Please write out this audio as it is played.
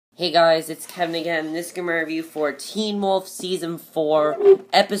Hey guys, it's Kevin again. This is going to be a review for Teen Wolf Season 4,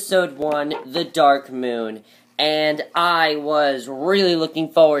 Episode 1, The Dark Moon. And I was really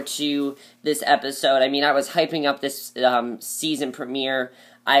looking forward to this episode. I mean, I was hyping up this season premiere.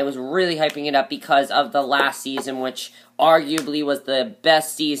 I was really hyping it up because of the last season, which arguably was the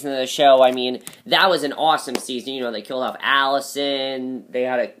best season of the show. I mean, that was an awesome season. You know, they killed off Allison. They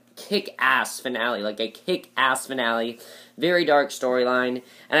had a kick-ass finale, very dark storyline,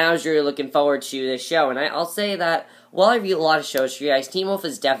 and I was really looking forward to this show. And I'll say that while I review a lot of shows for you guys, Teen Wolf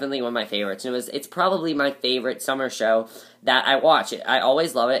is definitely one of my favorites, and it's probably my favorite summer show that I watch. I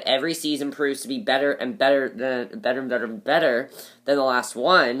always love it. Every season proves to be better and better than the last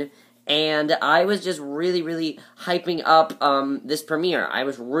one. And I was just really hyping up this premiere. I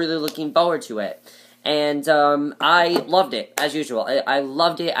was really looking forward to it. And I loved it, as usual. I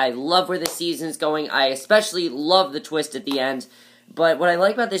loved it. I love where the season's going. I especially love the twist at the end. But what I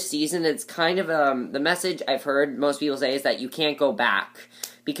like about this season, it's kind of the message I've heard most people say is that you can't go back.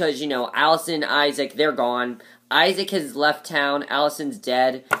 Because, you know, Allison and Isaac, they're gone. Isaac has left town. Allison's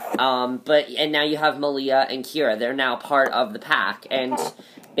dead. And now you have Malia and Kira. They're now part of the pack. And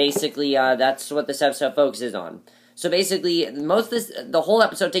basically, that's what this episode focuses on. So basically, the whole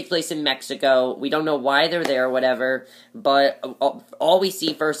episode takes place in Mexico. We don't know why they're there or whatever, but all we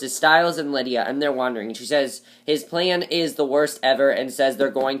see first is Stiles and Lydia, and they're wandering. She says his plan is the worst ever, and says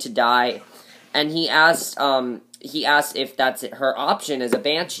they're going to die. And he asked if that's her option as a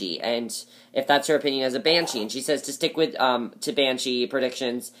Banshee, and if that's her opinion as a Banshee. And she says to stick with to Banshee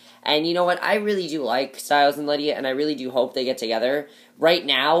predictions. And you know what? I really do like Stiles and Lydia, and I really do hope they get together. Right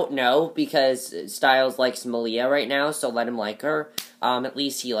now, no, because Stiles likes Malia right now, so let him like her. At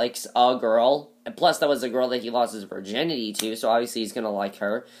least he likes a girl. And plus, that was a girl that he lost his virginity to, so obviously he's gonna like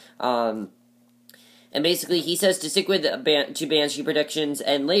her. And basically, he says to stick with to Banshee predictions,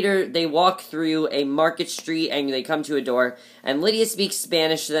 and later they walk through a market street, and they come to a door, and Lydia speaks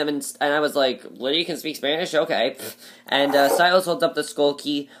Spanish to them, and I was like, Lydia can speak Spanish? Okay. And Stiles holds up the skull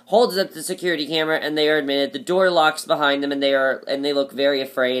key, holds up the security camera, and they are admitted. The door locks behind them, and they look very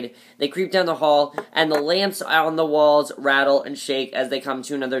afraid. They creep down the hall, and the lamps on the walls rattle and shake as they come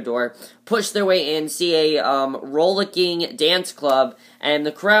to another door, push their way in, see a rollicking dance club, and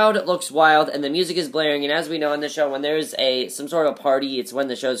the crowd looks wild, and the music is blaring, and as we know in the show, when there's some sort of party, it's when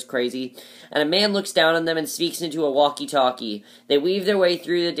the show's crazy, and a man looks down on them and speaks into a walkie-talkie. They weave their way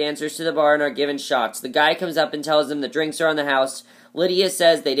through the dancers to the bar and are given shots. The guy comes up and tells them the drinks are on the house. Lydia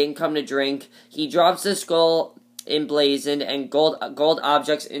says they didn't come to drink. He drops the skull emblazoned and gold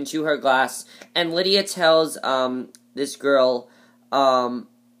objects into her glass, and Lydia tells this girl,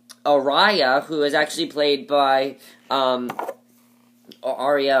 Araya, who is actually played by Araya,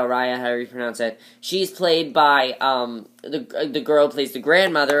 however you pronounce it. She's played by the girl who plays the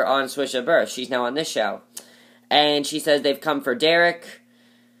grandmother on Swish of Birth. She's now on this show, and she says they've come for Derek.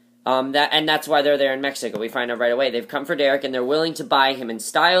 That's why they're there in Mexico. We find out right away. They've come for Derek, and they're willing to buy him. And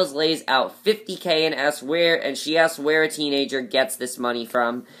Stiles lays out $50K and she asks where a teenager gets this money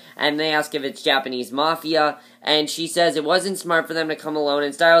from. And they ask if it's Japanese mafia, and she says it wasn't smart for them to come alone.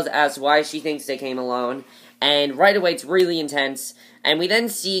 And Stiles asks why she thinks they came alone. And right away, it's really intense. And we then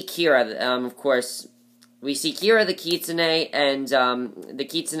see Kira. Of course, we see Kira, the Kitsune,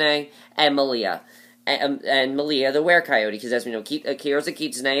 and Malia. And Malia, the were-coyote, because as we know, Kira's a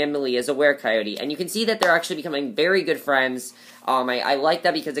Kitsune and Malia's a were-coyote. And you can see that they're actually becoming very good friends. I like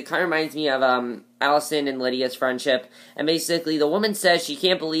that because it kind of reminds me of Allison and Lydia's friendship. And basically, the woman says she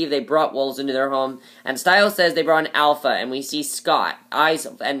can't believe they brought wolves into their home. And Stiles says they brought an alpha, and we see Scott.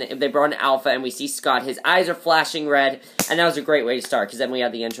 They brought an alpha, and we see Scott. His eyes are flashing red, and that was a great way to start, because then we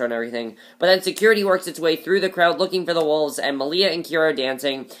had the intro and everything. But then security works its way through the crowd looking for the wolves, and Malia and Kira are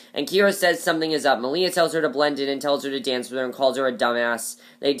dancing. And Kira says something is up. Malia tells her to blend in and tells her to dance with her and calls her a dumbass.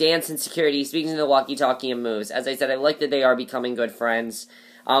 They dance in security, speaking to the walkie-talkie and moves. As I said, I like that they are becoming good friends.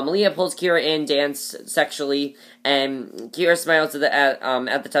 Malia pulls Kira in, dance sexually, and Kira smiles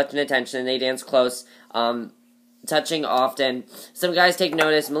at the touch and attention, and they dance close, touching often. Some guys take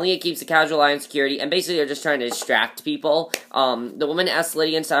notice. Malia keeps a casual eye on security, and basically they're just trying to distract people. The woman asks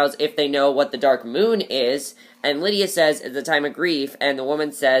Lydia and Stiles if they know what the dark moon is, and Lydia says it's a time of grief, and the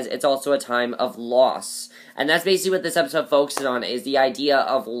woman says it's also a time of loss. And that's basically what this episode focuses on, is the idea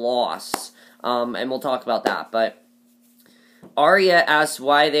of loss. And we'll talk about that, but Arya asks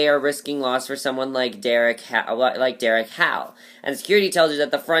why they are risking loss for someone like Derek Hal. And security tells her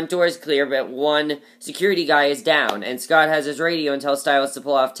that the front door is clear, but one security guy is down. And Scott has his radio and tells Stiles to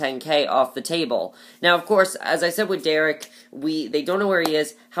pull off $10K off the table. Now, of course, as I said with Derek, they don't know where he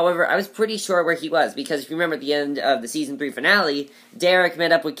is. However, I was pretty sure where he was, because if you remember at the end of the Season 3 finale, Derek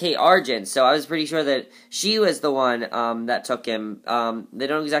met up with Kate Argent, so I was pretty sure that she was the one that took him. They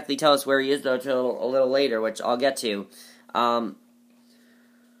don't exactly tell us where he is, though, until a little later, which I'll get to.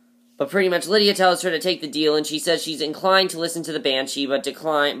 But pretty much Lydia tells her to take the deal, and she says she's inclined to listen to the Banshee,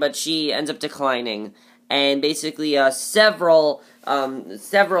 but she ends up declining. And basically, several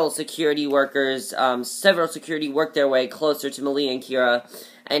security workers, work their way closer to Malia and Kira,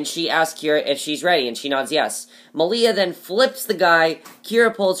 and she asks Kira if she's ready, and she nods yes. Malia then flips the guy.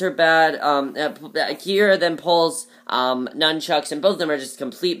 Kira pulls her Kira then pulls nunchucks, and both of them are just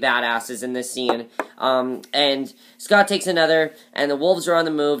complete badasses in this scene. And Scott takes another, and the wolves are on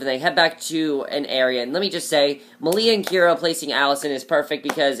the move, and they head back to an area. And let me just say, Malia and Kira placing Allison is perfect,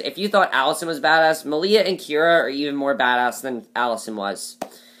 because if you thought Allison was badass, Malia and Kira are even more badass than Allison was.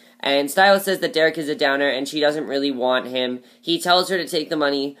 And Stiles says that Derek is a downer, and she doesn't really want him. He tells her to take the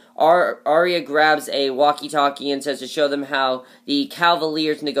money. Arya grabs a walkie-talkie and says to show them how the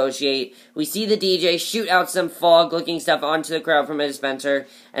Cavaliers negotiate. We see the DJ shoot out some fog-looking stuff onto the crowd from a dispenser,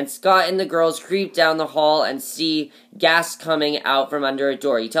 and Scott and the girls creep down the hall and see gas coming out from under a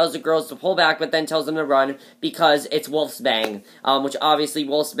door. He tells the girls to pull back, but then tells them to run because it's Wolf's Bane, which obviously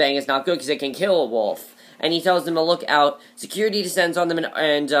Wolf's Bane is not good because it can kill a wolf. And he tells them to look out. Security descends on them,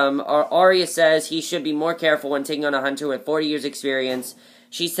 and Arya says he should be more careful when taking on a hunter with 40 years experience.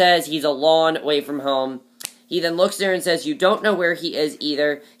 She says he's a lawn away from home. He then looks at her and says, "You don't know where he is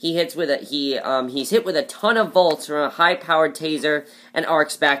either." He's hit with a ton of volts from a high-powered taser and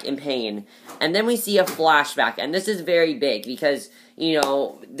arcs back in pain. And then we see a flashback, and this is very big because, you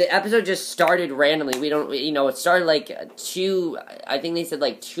know, the episode just started randomly. It started like 2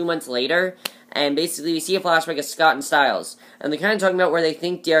 months later. And basically, we see a flashback of Scott and Stiles. And they're kind of talking about where they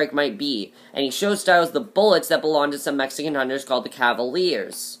think Derek might be. And he shows Stiles the bullets that belong to some Mexican hunters called the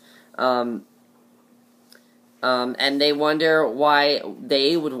Cavaliers. And they wonder why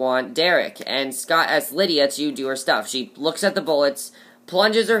they would want Derek. And Scott asks Lydia to do her stuff. She looks at the bullets,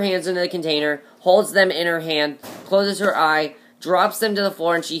 plunges her hands into the container, holds them in her hand, closes her eye, drops them to the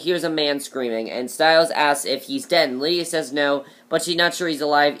floor, and she hears a man screaming. And Stiles asks if he's dead. And Lydia says no, but she's not sure he's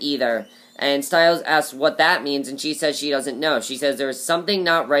alive either. And Stiles asks what that means, and she says she doesn't know. She says there's something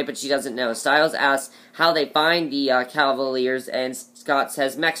not right, but she doesn't know. Stiles asks how they find the Cavaliers, and Scott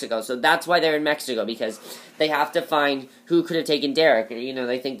says Mexico. So that's why they're in Mexico, because they have to find who could have taken Derek. You know,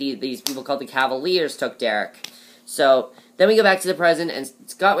 they think these people called the Cavaliers took Derek. So then we go back to the present, and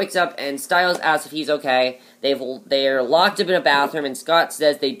Scott wakes up, and Stiles asks if he's okay. They're locked up in a bathroom, and Scott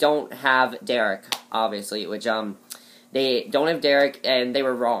says they don't have Derek, obviously, which, they don't have Derek, and they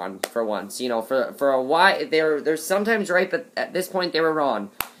were wrong for once. You know, for a while, they're sometimes right, but at this point, they were wrong.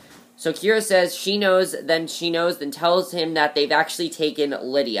 So Kira says she knows, then tells him that they've actually taken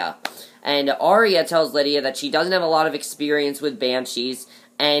Lydia. And Arya tells Lydia that she doesn't have a lot of experience with Banshees,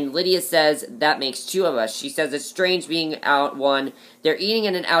 and Lydia says that makes 2 of us. She says it's strange being out one. They're eating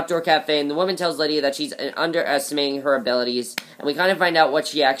in an outdoor cafe, and the woman tells Lydia that she's underestimating her abilities, and we kind of find out what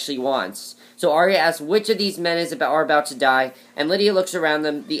she actually wants. So Arya asks which of these men are about to die, and Lydia looks around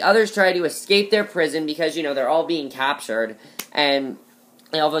them. The others try to escape their prison because, you know, they're all being captured, and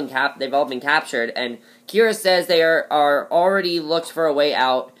they've all been captured, and Kira says they are already looked for a way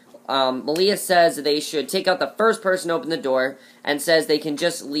out. Malia says they should take out the first person to open the door, and says they can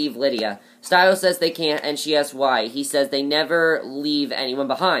just leave Lydia. Stiles says they can't, and she asks why. He says they never leave anyone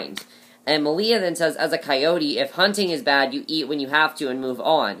behind. And Malia then says, as a coyote, if hunting is bad, you eat when you have to and move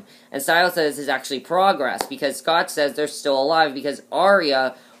on. And Stiles says this is actually progress, because Scott says they're still alive because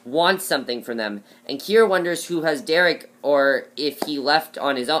Arya wants something from them. And Kira wonders who has Derek, or if he left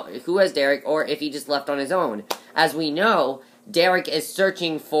on his own. Who has Derek, or if he just left on his own. As we know, Derek is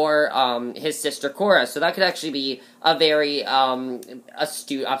searching for his sister Cora, so that could actually be a very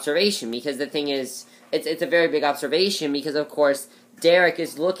astute observation, because the thing is, it's a very big observation, because of course, Derek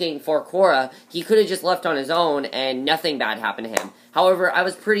is looking for Cora. He could have just left on his own and nothing bad happened to him. However, I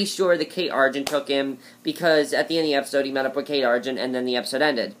was pretty sure that Kate Argent took him, because at the end of the episode, he met up with Kate Argent, and then the episode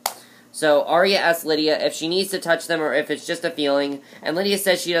ended. So Arya asks Lydia if she needs to touch them or if it's just a feeling, and Lydia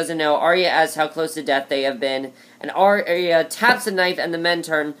says she doesn't know. Arya asks how close to death they have been, and Arya taps a knife, and the men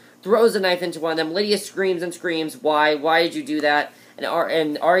turn, throws a knife into one of them. Lydia screams and screams, why did you do that?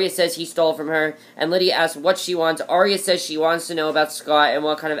 and Arya says he stole from her, and Lydia asks what she wants. Arya says she wants to know about Scott and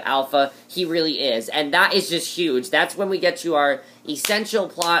what kind of alpha he really is, and that is just huge. That's when we get to our essential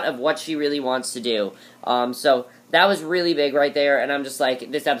plot of what she really wants to do. So that was really big right there, and I'm just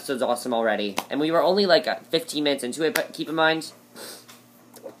like, this episode's awesome already. And we were only like 15 minutes into it, but keep in mind,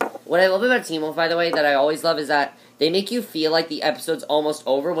 what I love about Teen Wolf, by the way, that I always love, is that they make you feel like the episode's almost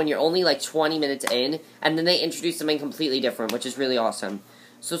over when you're only like 20 minutes in, and then they introduce something completely different, which is really awesome.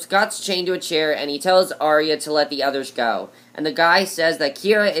 So Scott's chained to a chair, and he tells Arya to let the others go. And the guy says that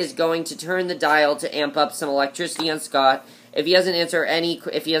Kira is going to turn the dial to amp up some electricity on Scott if he doesn't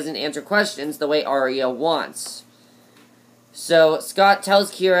answer questions the way Arya wants. So Scott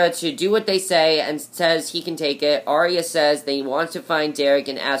tells Kira to do what they say and says he can take it. Arya says they want to find Derek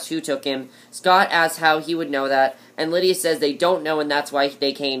and asks who took him. Scott asks how he would know that, and Lydia says they don't know and that's why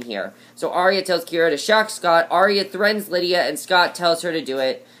they came here. So Arya tells Kira to shock Scott. Arya threatens Lydia and Scott tells her to do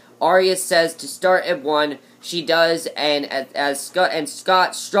it. Arya says to start at 1. She does, and as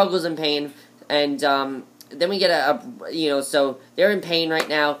Scott struggles in pain, and then we get so they're in pain right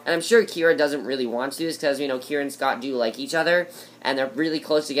now, and I'm sure Kira doesn't really want to do this, because, Kira and Scott do like each other, and they're really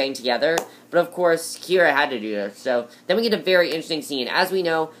close to getting together, but of course, Kira had to do this. So then we get a very interesting scene. As we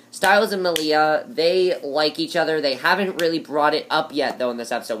know, Stiles and Malia, they like each other. They haven't really brought it up yet, though, in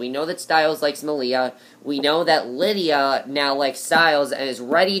this episode. We know that Stiles likes Malia. We know that Lydia now likes Stiles and is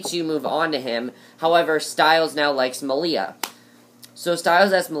ready to move on to him. However, Stiles now likes Malia. So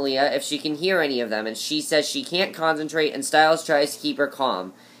Stiles asks Malia if she can hear any of them, and she says she can't concentrate, and Stiles tries to keep her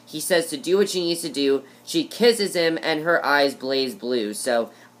calm. He says to do what she needs to do. She kisses him, and her eyes blaze blue. So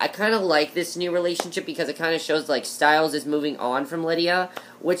I kind of like this new relationship, because it kind of shows, like, Stiles is moving on from Lydia,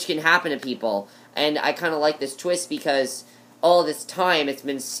 which can happen to people. And I kind of like this twist, because all this time it's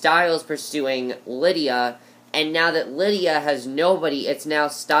been Stiles pursuing Lydia, and now that Lydia has nobody, it's now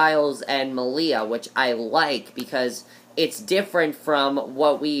Stiles and Malia, which I like, because it's different from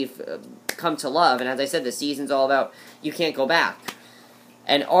what we've come to love. And as I said, the season's all about you can't go back.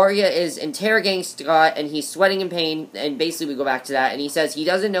 And Arya is interrogating Scott, and he's sweating in pain, and basically we go back to that, and he says he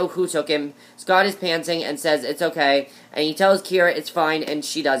doesn't know who took him. Scott is panting and says it's okay, and he tells Kira it's fine, and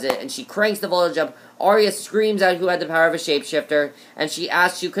she does it, and she cranks the voltage up. Arya screams out who had the power of a shapeshifter, and she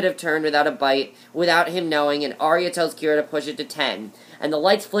asks who could have turned without a bite, without him knowing, and Arya tells Kira to push it to 10. And the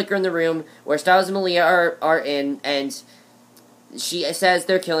lights flicker in the room where Stiles and Malia are in, and she says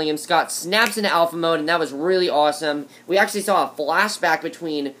they're killing him. Scott snaps into alpha mode, and that was really awesome. We actually saw a flashback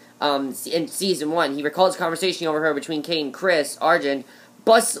between, in Season 1. He recalls a conversation over her between Kate and Chris. Arjun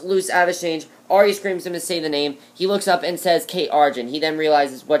busts loose out of exchange. Arya screams him to say the name. He looks up and says Kate Arjun. He then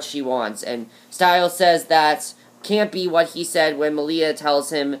realizes what she wants, and Stiles says that can't be what he said when Malia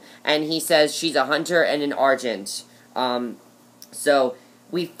tells him, and he says she's a hunter and an Argent. So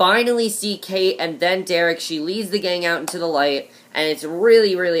we finally see Kate and then Derek. She leads the gang out into the light, and it's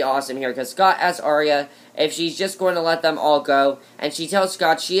really, really awesome here, because Scott asks Arya if she's just going to let them all go, and she tells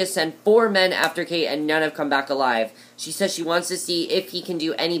Scott she has sent 4 men after Kate and none have come back alive. She says she wants to see if he can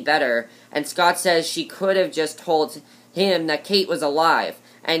do any better, and Scott says she could have just told him that Kate was alive,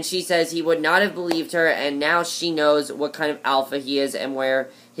 and she says he would not have believed her, and now she knows what kind of alpha he is and where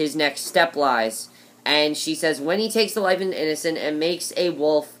his next step lies. And she says when he takes the life of an innocent and makes a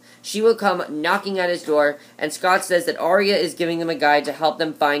wolf, she will come knocking at his door, and Scott says that Arya is giving them a guide to help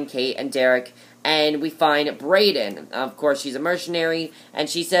them find Kate and Derek, and we find Braedan. Of course, she's a mercenary, and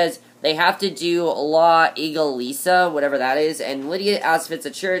she says they have to do La Iglesias, whatever that is, and Lydia asks if it's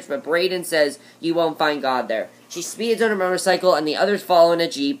a church, but Braedan says you won't find God there. She speeds on her motorcycle, and the others follow in a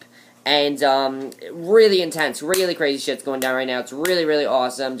jeep, and really intense, really crazy shit's going down right now. It's really, really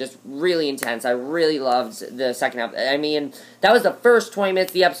awesome, just really intense. I really loved the second half. I mean, that was the first 20 minutes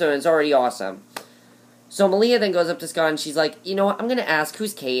of the episode, and it's already awesome. So Malia then goes up to Scott, and she's like, you know what, I'm going to ask,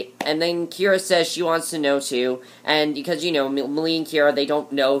 who's Kate? And then Kira says she wants to know, too. And because, Malia and Kira, they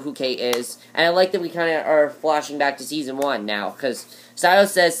don't know who Kate is. And I like that we kind of are flashing back to Season 1 now, because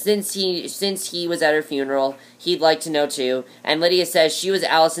Stiles says since he was at her funeral, he'd like to know, too. And Lydia says she was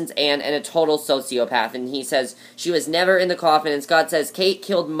Allison's aunt and a total sociopath. And he says she was never in the coffin. And Scott says Kate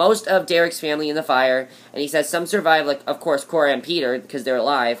killed most of Derek's family in the fire. And he says some survived, like, of course, Cora and Peter, because they're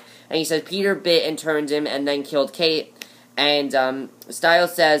alive. And he says Peter bit and turned him and then killed Kate. And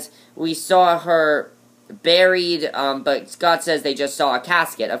Stiles says we saw her buried, but Scott says they just saw a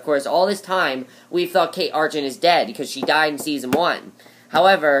casket. Of course, all this time, we thought Kate Arjun is dead because she died in Season 1.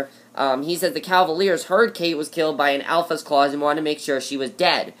 However, he says the Cavaliers heard Kate was killed by an Alpha's claws and wanted to make sure she was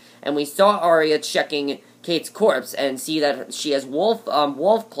dead. And we saw Arya checking Kate's corpse and see that she has wolf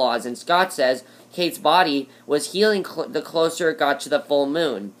claws, and Scott says Kate's body was healing the closer it got to the full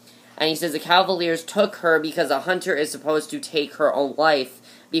moon. And he says the Cavaliers took her because a hunter is supposed to take her own life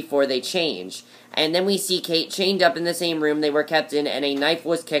before they change. And then we see Kate chained up in the same room they were kept in, and a knife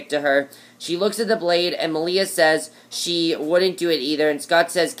was kicked to her. She looks at the blade, and Malia says she wouldn't do it either, and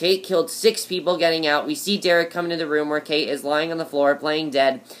Scott says Kate killed 6 people getting out. We see Derek come into the room where Kate is lying on the floor, playing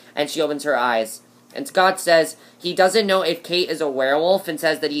dead, and she opens her eyes. And Scott says he doesn't know if Kate is a werewolf, and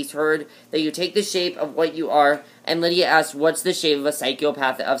says that he's heard that you take the shape of what you are. And Lydia asks, what's the shape of a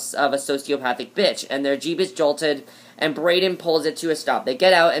psychopath, of a sociopathic bitch? And their Jeep is jolted, and Braeden pulls it to a stop. They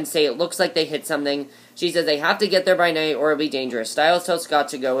get out and say it looks like they hit something. She says they have to get there by night or it'll be dangerous. Stiles tells Scott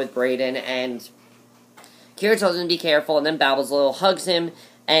to go with Braeden, and Kira tells him to be careful, and then babbles a little, hugs him,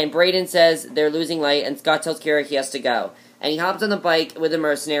 and Braeden says they're losing light, and Scott tells Kira he has to go. And he hops on the bike with a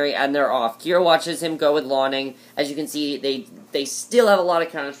mercenary, and they're off. Kira watches him go with Lawning. As you can see, they still have a lot of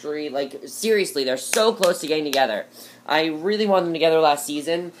chemistry. Like, seriously, they're so close to getting together. I really wanted them together last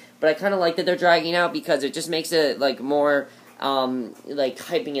season, but I kind of like that they're dragging out because it just makes it, like, more, like,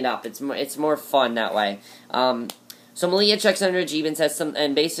 hyping it up. It's more fun that way. So Malia checks under a Jeep and says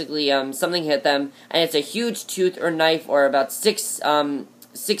basically, something hit them, and it's a huge tooth or knife or about 6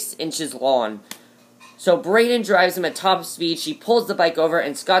 inches long. So Braeden drives him at top speed. She pulls the bike over,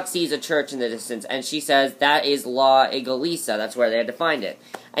 and Scott sees a church in the distance, and she says that is La Iglesia. That's where they had to find it.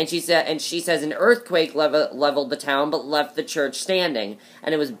 And she says an earthquake leveled the town, but left the church standing,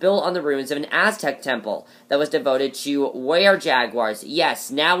 and it was built on the ruins of an Aztec temple that was devoted to were-jaguars.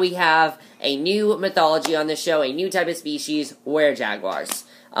 Yes, now we have a new mythology on the show, a new type of species, were-jaguars.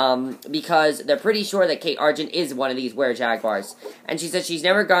 Because they're pretty sure that Kate Argent is one of these were-jaguars. And she says she's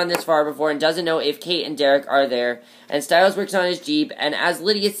never gone this far before and doesn't know if Kate and Derek are there. And Stiles works on his Jeep, and as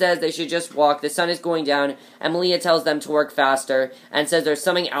Lydia says they should just walk, the sun is going down, and Malia tells them to work faster, and says there's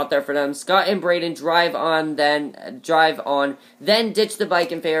something out there for them. Scott and Braeden drive on, then ditch the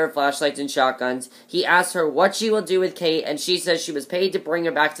bike in favor of flashlights and shotguns. He asks her what she will do with Kate, and she says she was paid to bring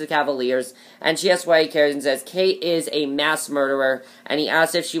her back to the Cavaliers, and she asks why he cares, and says Kate is a mass murderer, and he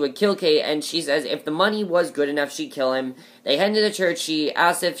asks if she would kill Kate, and she says if the money was good enough, she'd kill him. They head into the church. She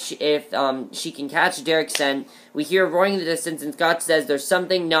asks if she can catch Derek's scent. We hear roaring in the distance, and Scott says there's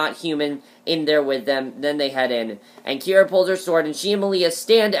something not human in there with them. Then they head in, and Kira pulls her sword, and she and Malia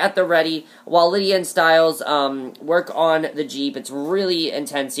stand at the ready while Lydia and Stiles work on the Jeep. It's really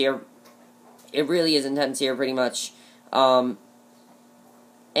intense here. It really is intense here, pretty much. Yeah,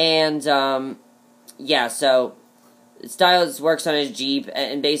 so Stiles works on his Jeep,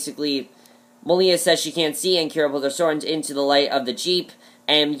 and basically Malia says she can't see, and Kira pulls her sword into the light of the Jeep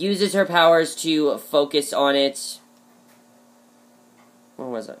and uses her powers to focus on it. Where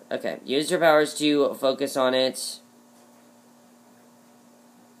was it? Okay, uses her powers to focus on it.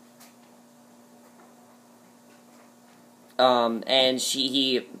 And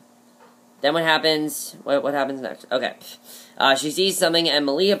then what happens? What happens next? Okay. She sees something, and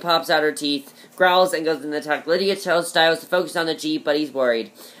Malia pops out her teeth, growls, and goes in the attack. Lydia tells Stiles to focus on the Jeep, but he's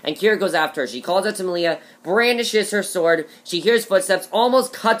worried. And Kira goes after her. She calls out to Malia, brandishes her sword. She hears footsteps,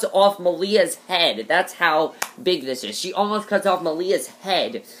 almost cuts off Malia's head. That's how big this is. She almost cuts off Malia's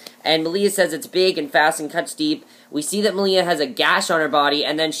head. And Malia says it's big and fast and cuts deep. We see that Malia has a gash on her body,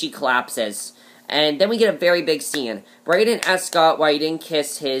 and then she collapses. And then we get a very big scene. Braeden asks Scott why he didn't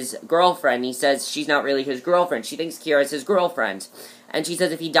kiss his girlfriend. He says she's not really his girlfriend. She thinks Kira's his girlfriend. And she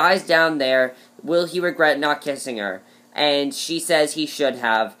says if he dies down there, will he regret not kissing her? And she says he should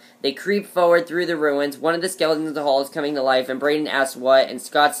have. They creep forward through the ruins. One of the skeletons in the hall is coming to life, and Braeden asks what, and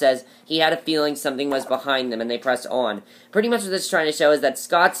Scott says he had a feeling something was behind them, and they press on. Pretty much what this is trying to show is that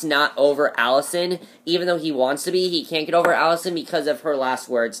Scott's not over Allison, even though he wants to be. He can't get over Allison because of her last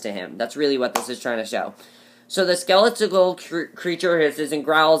words to him. That's really what this is trying to show. So the skeletal creature hisses and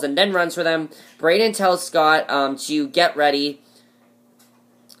growls and then runs for them. Braeden tells Scott to get ready,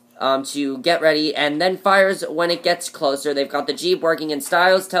 and then fires when it gets closer. They've got the Jeep working, and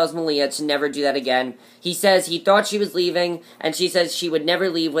Stiles tells Malia to never do that again. He says he thought she was leaving, and she says she would never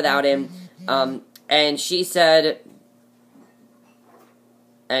leave without him, and she said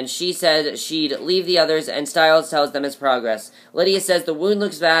she'd leave the others, and Stiles tells them his progress. Lydia says the wound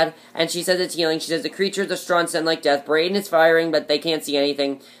looks bad, and she says it's healing. She says the creatures are strong, scent like death. Braeden is firing, but they can't see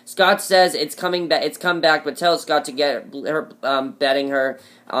anything. Scott says it's come back, but tells Scott to get her, betting her.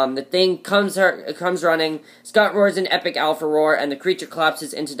 The thing comes running. Scott roars an epic alpha roar, and the creature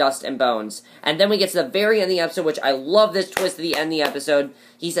collapses into dust and bones. And then we get to the very end of the episode, which I love this twist at the end of the episode.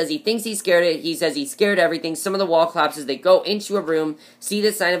 He says he thinks he scared it. He says he scared everything. Some of the wall collapses. They go into a room, see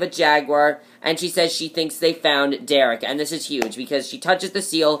the sign of a jaguar, and she says she thinks they found Derek. And this is huge, because she touches the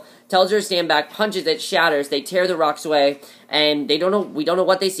seal, tells her to stand back, punches it, shatters, they tear the rocks away, and we don't know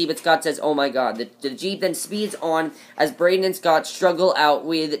what they see, but Scott says, oh my god. The Jeep then speeds on as Braeden and Scott struggle out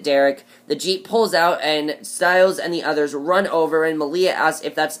with Derek. The Jeep pulls out, and Stiles and the others run over, and Malia asks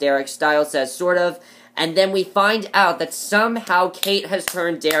if that's Derek. Stiles says, sort of, and then we find out that somehow Kate has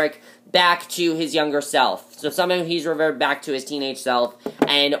turned Derek back to his younger self. So somehow he's reverted back to his teenage self,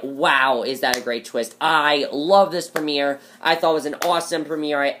 and wow, is that a great twist. I love this premiere. I thought it was an awesome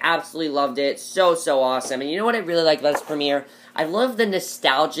premiere. I absolutely loved it. So awesome. And you know what I really like about this premiere? I love the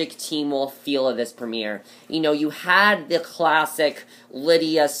nostalgic Teen Wolf feel of this premiere. You know, you had the classic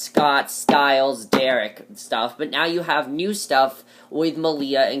Lydia, Scott, Stiles, Derek stuff, but now you have new stuff with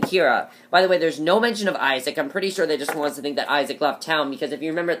Malia and Kira. By the way, there's no mention of Isaac. I'm pretty sure they just want us to think that Isaac left town, because if you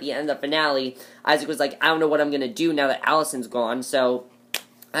remember at the end of the finale, Isaac was like, I don't know what I'm going to do now that Allison's gone, so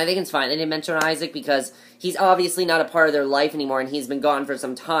I think it's fine. They didn't mention Isaac because he's obviously not a part of their life anymore, and he's been gone for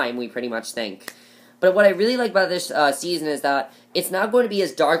some time, we pretty much think. But what I really like about this season is that it's not going to be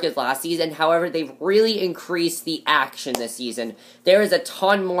as dark as last season. However, they've really increased the action this season. There is a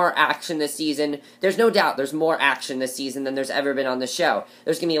ton more action this season. There's no doubt there's more action this season than there's ever been on the show.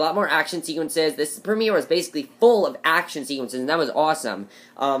 There's going to be a lot more action sequences. This premiere was basically full of action sequences, and that was awesome.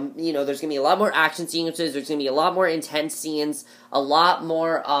 You know, there's going to be a lot more action sequences. There's going to be a lot more intense scenes, a lot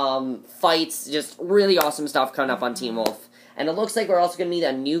more fights, just really awesome stuff coming up on Teen Wolf. And it looks like we're also going to meet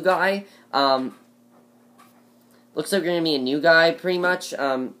a new guy. Looks like we're going to be a new guy, pretty much.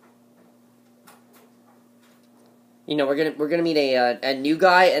 You know, we're gonna meet a new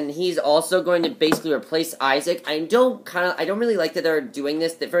guy, and he's also going to basically replace Isaac. I don't really like that they're doing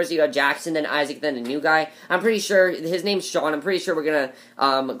this. That first you got Jackson, then Isaac, then a new guy. I'm pretty sure his name's Sean. I'm pretty sure we're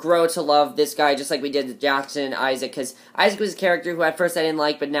gonna grow to love this guy just like we did with Jackson and Isaac, because Isaac was a character who at first I didn't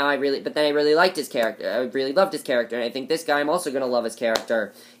like, but then I really liked his character. I really loved his character, and I think this guy I'm also gonna love his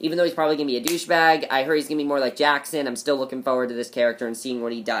character, even though he's probably gonna be a douchebag. I heard he's gonna be more like Jackson. I'm still looking forward to this character and seeing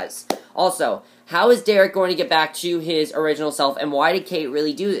what he does. Also, how is Derek going to get back to his original self, and why did Kate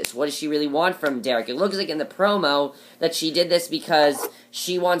really do this? What does she really want from Derek? It looks like in the promo that she did this because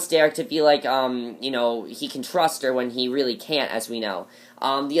she wants Derek to feel like, you know, he can trust her when he really can't, as we know.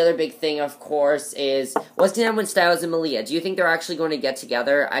 The other big thing, of course, is what's going to happen with Stiles and Malia? Do you think they're actually going to get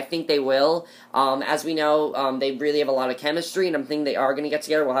together? I think they will. As we know, they really have a lot of chemistry, and I'm thinking they are going to get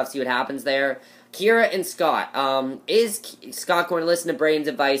together. We'll have to see what happens there. Kira and Scott. Is Scott going to listen to Braeden's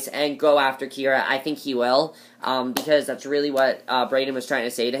advice and go after Kira? I think he will, because that's really what Braeden was trying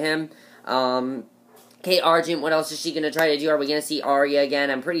to say to him. Kate Argent, what else is she going to try to do? Are we going to see Arya again?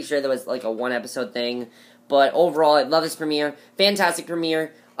 I'm pretty sure that was like a one-episode thing. But overall, I love this premiere. Fantastic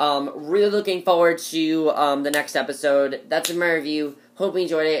premiere. Really looking forward to the next episode. That's my review. Hope you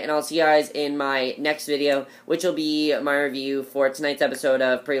enjoyed it, and I'll see you guys in my next video, which will be my review for tonight's episode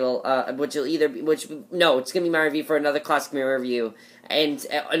of it's gonna be my review for another classic mirror review, and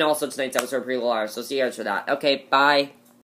also tonight's episode of Pretty Little Liars. So see you guys for that. Okay, bye.